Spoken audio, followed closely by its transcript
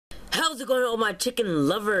How's it going, all my chicken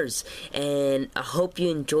lovers? And I hope you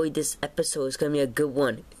enjoyed this episode. It's gonna be a good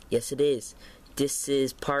one. Yes, it is. This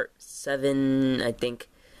is part 7, I think.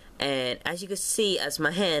 And as you can see, as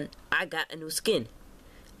my hand, I got a new skin.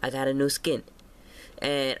 And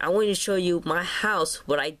I want to show you my house,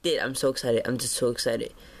 what I did. I'm so excited. I'm just so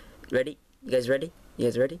excited. Ready? You guys ready?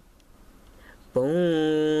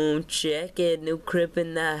 Boom. Check it. New crib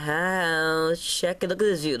in the house. Check it. Look at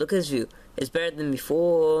this view. It's better than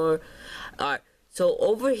before. Alright. So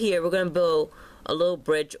over here, we're going to build a little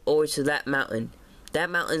bridge over to that mountain. That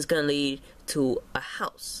mountain's going to lead to a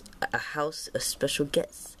house. A special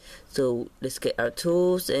guest. So let's get our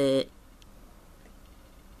tools and...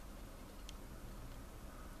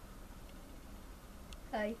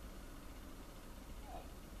 Hi.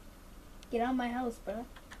 Get out of my house, bro.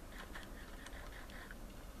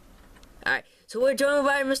 Alright, so we're joined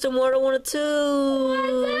by Mr. Mortal 102.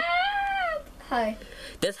 What's up? Hi.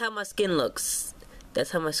 That's how my skin looks.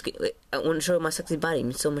 That's how my skin... Wait, I want to show you my sexy body.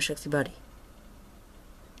 So much sexy body.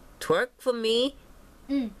 Twerk for me.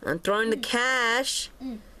 I'm throwing the cash.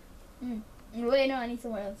 Wait, no, I need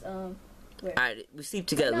somewhere else. Where? Alright, we sleep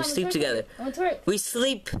together. No, we sleep together. I want to twerk. We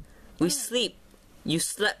sleep. You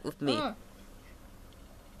slept with me.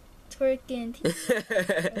 Twerking.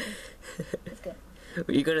 Okay. Let's go.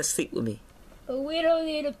 You're gonna sleep with me. But we don't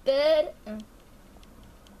need a bed.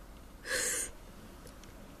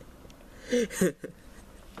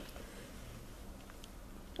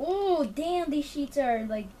 Oh, damn, these sheets are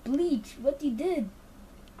like bleached. What you did?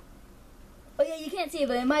 Oh yeah, you can't see it,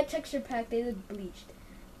 but in my texture pack, they look bleached.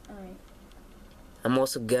 Alright. I'm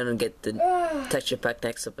also gonna get the texture pack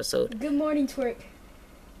next episode. Good morning, twerk.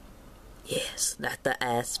 Yes, not the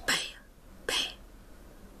ass. Bam. Bam.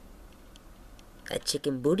 That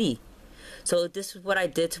chicken booty. So this is what I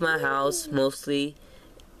did to my house, mostly.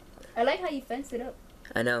 I like how you fenced it up.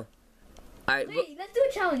 I know. Alright, Wait, let's do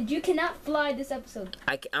a challenge. You cannot fly this episode.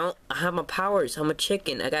 I have my powers. I'm a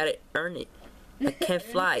chicken. I gotta earn it. I can't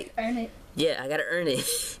fly. Earn it. Yeah, I gotta earn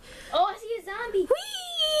it. Oh, I see a zombie.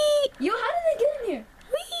 Whee! Yo, how did they get in here?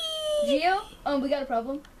 Whee! Geo, we got a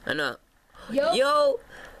problem. I know. Yo.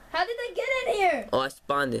 How did they get in here? Oh, I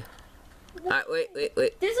spawned it. Alright,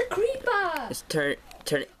 wait. There's a creeper. Let's turn it.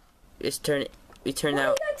 Let's turn it. We turn Oh,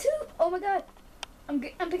 out we got 2. Oh my god. I'm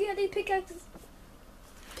picking up these pickaxes.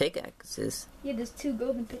 pickaxes. Yeah, there's 2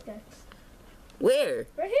 golden pickaxes. Where?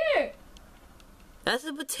 Right here. That's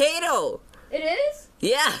a potato. It is?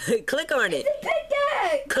 Yeah, click on it. It's a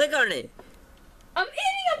pickaxe. Click on it. I'm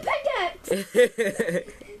eating a pickaxe.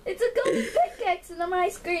 It's a golden pickaxe on my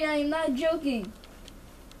screen. I am not joking.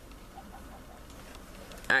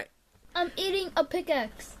 Alright. I'm eating a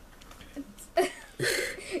pickaxe. It's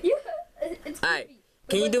creepy. Alright.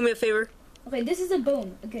 Can you do me a favor? Okay, this is a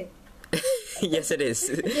bone. Okay. Yes, it is.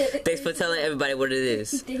 Thanks for telling everybody what it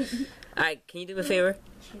is. Alright, can you do me a favor?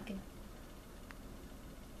 Chicken.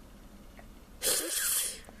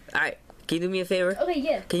 Alright, can you do me a favor? Okay,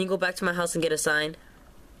 yeah. Can you go back to my house and get a sign?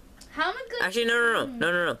 How am I good? Actually,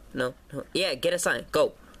 no. Yeah, get a sign.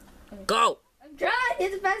 Go. Okay. Go. I'm trying.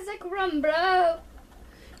 It's as fast as I can run, bro.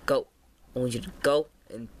 Go. I want you to go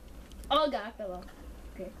and... Oh, God, I fell off.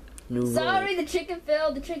 Okay. New Sorry, road. the chicken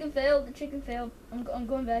failed. I'm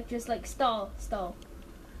going back. Just like stall. Stall.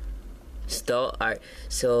 Alright,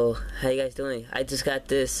 so how you guys doing? I just got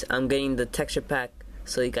this. I'm getting the texture pack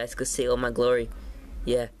so you guys could see all my glory.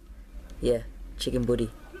 Yeah. Chicken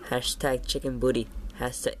booty. Hashtag chicken booty.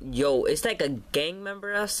 Hashtag. Yo, it's like a gang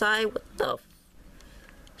member outside. What the?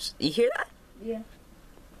 You hear that? Yeah.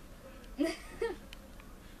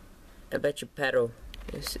 I bet your paddle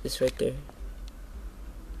is right there.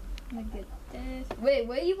 Look at this. Wait,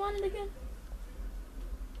 what you wanted again?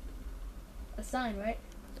 A sign, right?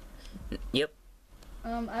 Yep.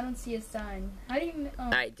 I don't see a sign. How do you?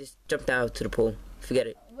 Alright, just jump down to the pool. Forget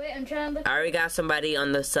it. Wait, I'm trying to look. I already got somebody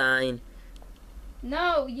on the sign.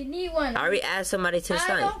 No, you need one. I already added somebody to the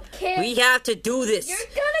sign. I don't care. We have to do this. You're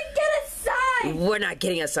gonna get a sign. We're not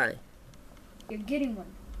getting a sign. You're getting one.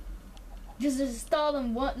 Just install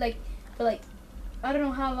them for like, I don't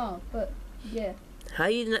know how long, but yeah. How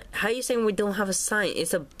you saying we don't have a sign?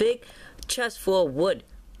 It's a big chest full of wood.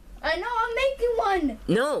 I know, I'm making one.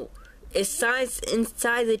 No, it's signs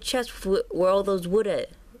inside the chest where all those wood at.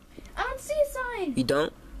 I don't see a sign. You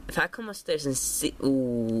don't? If I come upstairs and see,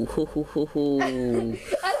 ooh, hoo, hoo, hoo, hoo. I don't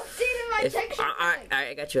see it in my texture pack.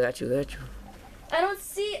 I got you. I don't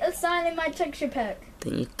see a sign in my texture pack.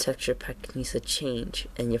 Then your texture pack needs to change,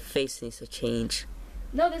 and your face needs to change.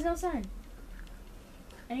 No, there's no sign.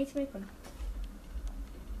 I need to make one.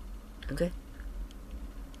 Okay.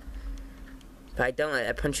 If I don't,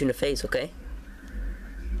 I punch you in the face, okay?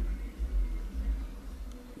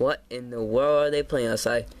 What in the world are they playing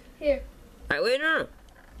outside? Here. Alright, wait, no.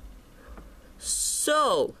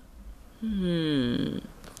 So,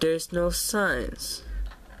 there's no signs.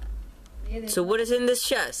 Yeah, So what is in this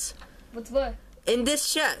chest? what's what? In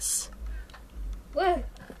this chest. What?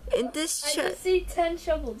 In this I chest. just see 10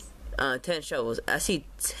 shovels. 10 shovels. I see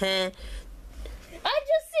 10. I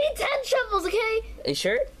just see 10 shovels, okay? Are you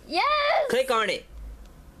sure? Yes! Click on it.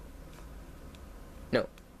 No.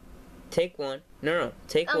 Take one. No.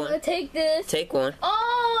 Take I'm one. gonna take this. Take one.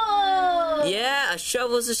 Oh! Yeah, a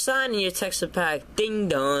shovel's a sign in your texture pack. Ding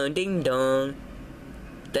dong, ding dong.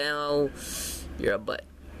 Now, you're a butt.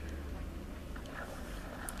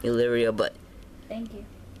 You're literally a butt. Thank you.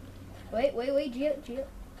 Wait, Gio.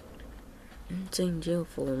 What's in jail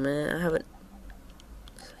for, man? I haven't.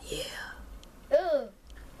 Yeah. Oh.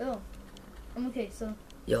 I'm okay, so.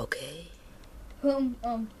 You okay? Who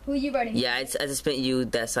are you writing? Yeah, I just spent you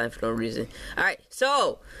that sign for no reason. Alright,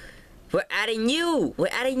 so. We're adding you. We're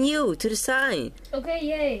adding you to the sign. Okay,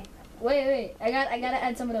 yay. Wait. I gotta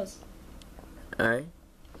add some of those. Alright.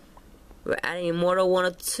 We're adding Immortal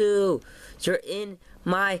 102. You're in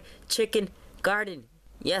my chicken garden.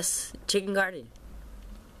 Yes, chicken garden.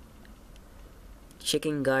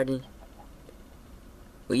 Chicken garden.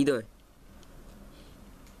 What are you doing?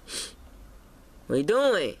 What are you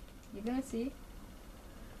doing? You're gonna see.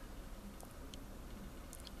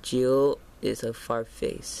 Jill is a fart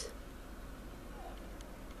face.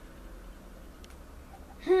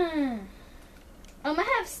 I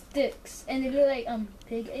have sticks, and they look like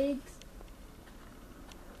pig eggs.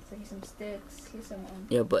 So here's some sticks. Here's some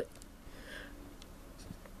Yeah, but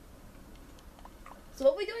So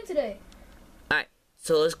what we doing today? alright.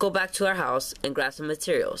 So let's go back to our house and grab some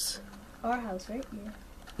materials. Our house, right? Yeah.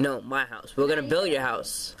 No, my house. We're gonna build your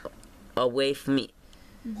house away from me.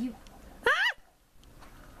 You.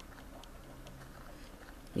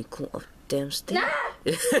 Me cool off damn stick. Nah!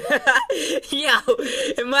 Yo,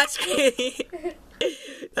 in my screen.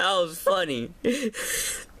 That was funny.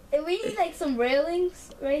 And we need like some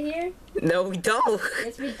railings right here. No, we don't.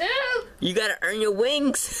 Yes, we do. You gotta earn your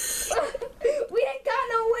wings. We ain't got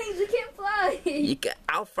no wings. We can't fly.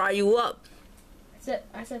 I'll fry you up.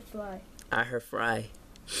 I said fly. I heard fry.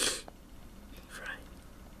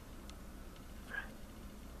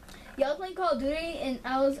 Yeah, I was playing Call of Duty, and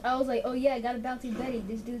I was like, oh yeah, I got a bouncing Betty.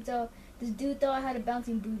 This dude thought I had a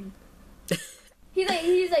bouncing booty.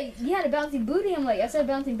 he's like, you had a bouncing booty? I'm like, I said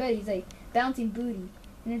bouncing Betty. He's like, bouncing booty.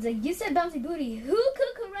 And it's like, you said bouncing booty. Who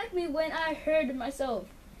could correct me when I heard myself?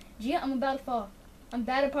 Gia, I'm about to fall. I'm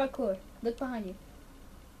bad at parkour. Look behind you.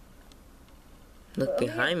 Look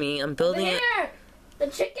behind me. I'm building it. Over here! The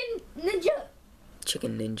chicken ninja!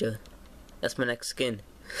 Chicken ninja. That's my next skin.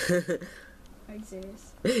 Are you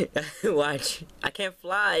serious? Watch. I can't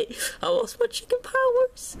fly. I lost my chicken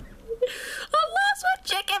powers. I lost my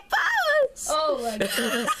chicken powers. Oh my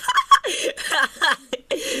god.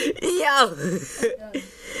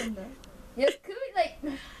 Yo. I'm done. Yes, could we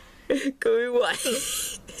like... Could we what?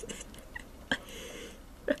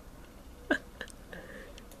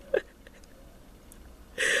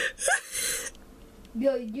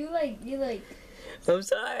 Yo, you like... I'm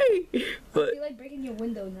sorry, but You like breaking your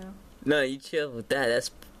window now. no, you chill with that.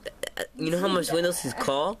 That's you know how much windows these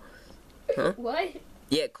call? Huh? What?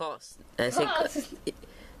 Yeah, it costs. And I say Cost.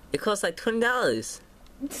 it costs like $20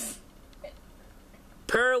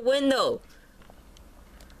 per window.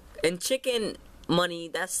 And chicken money,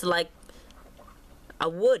 that's like a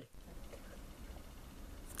wood.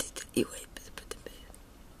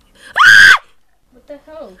 What the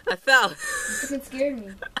hell? I fell. You fucking scared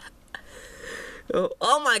me.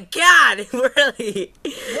 Oh my god, really?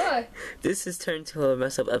 What? This has turned to a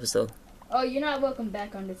mess up episode. Oh, you're not welcome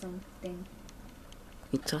back on this thing.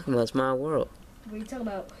 You talking about? It's my world. What are you talking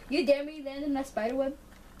about? You dare me land in that spider web?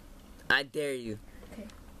 I dare you. Okay.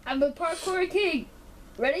 I'm a parkour king.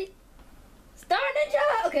 Ready? Star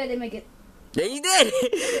Ninja! Okay, I didn't make it. There you did.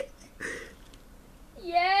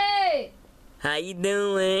 Yay! How you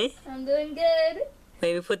doing? I'm doing good.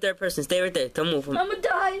 Maybe put third person. Stay right there. Don't move. I'm gonna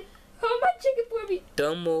die. Hold my chicken for me.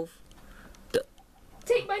 Don't move.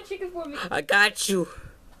 Take my chicken for me. I got you.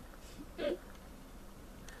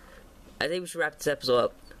 I think we should wrap this episode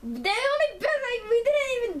up. They only been like, we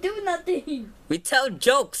didn't even do nothing. We tell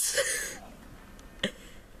jokes. I'm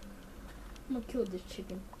gonna kill this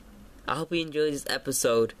chicken. I hope you enjoyed this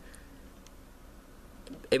episode.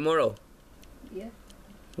 Immortal, Yeah.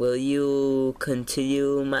 will you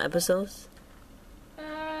continue my episodes?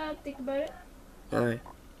 Think about it. Alright.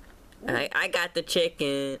 I got the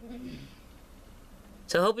chicken.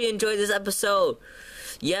 So I hope you enjoyed this episode.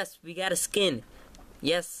 Yes, we got a skin.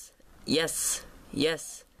 Yes.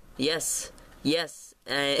 Yes.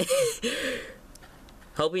 And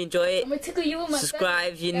hope you enjoy it. I'm gonna tickle you with my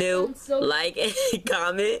Subscribe if you're That new. sounds so- Like and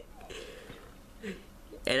comment.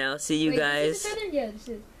 And I'll see you Wait, guys. this is the feather? Yeah, this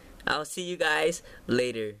is. I'll see you guys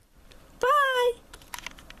later.